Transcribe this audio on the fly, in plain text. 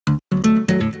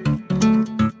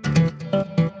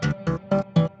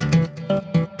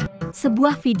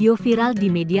Sebuah video viral di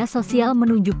media sosial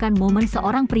menunjukkan momen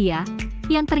seorang pria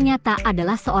yang ternyata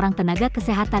adalah seorang tenaga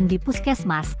kesehatan di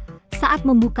puskesmas saat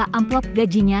membuka amplop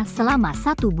gajinya selama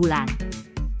 1 bulan.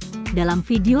 Dalam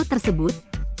video tersebut,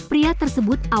 pria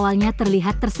tersebut awalnya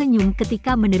terlihat tersenyum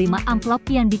ketika menerima amplop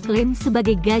yang diklaim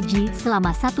sebagai gaji selama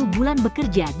 1 bulan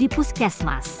bekerja di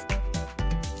puskesmas.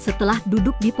 Setelah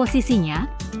duduk di posisinya,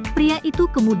 pria itu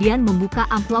kemudian membuka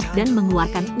amplop dan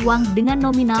mengeluarkan uang dengan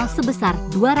nominal sebesar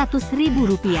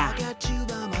Rp200.000.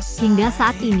 Hingga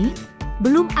saat ini,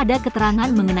 belum ada keterangan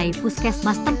mengenai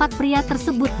puskesmas tempat pria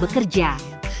tersebut bekerja.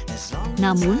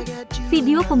 Namun,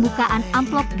 video pembukaan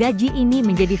amplop gaji ini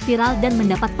menjadi viral dan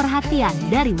mendapat perhatian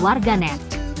dari warganet.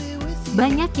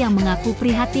 Banyak yang mengaku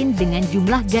prihatin dengan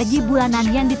jumlah gaji bulanan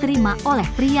yang diterima oleh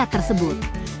pria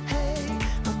tersebut.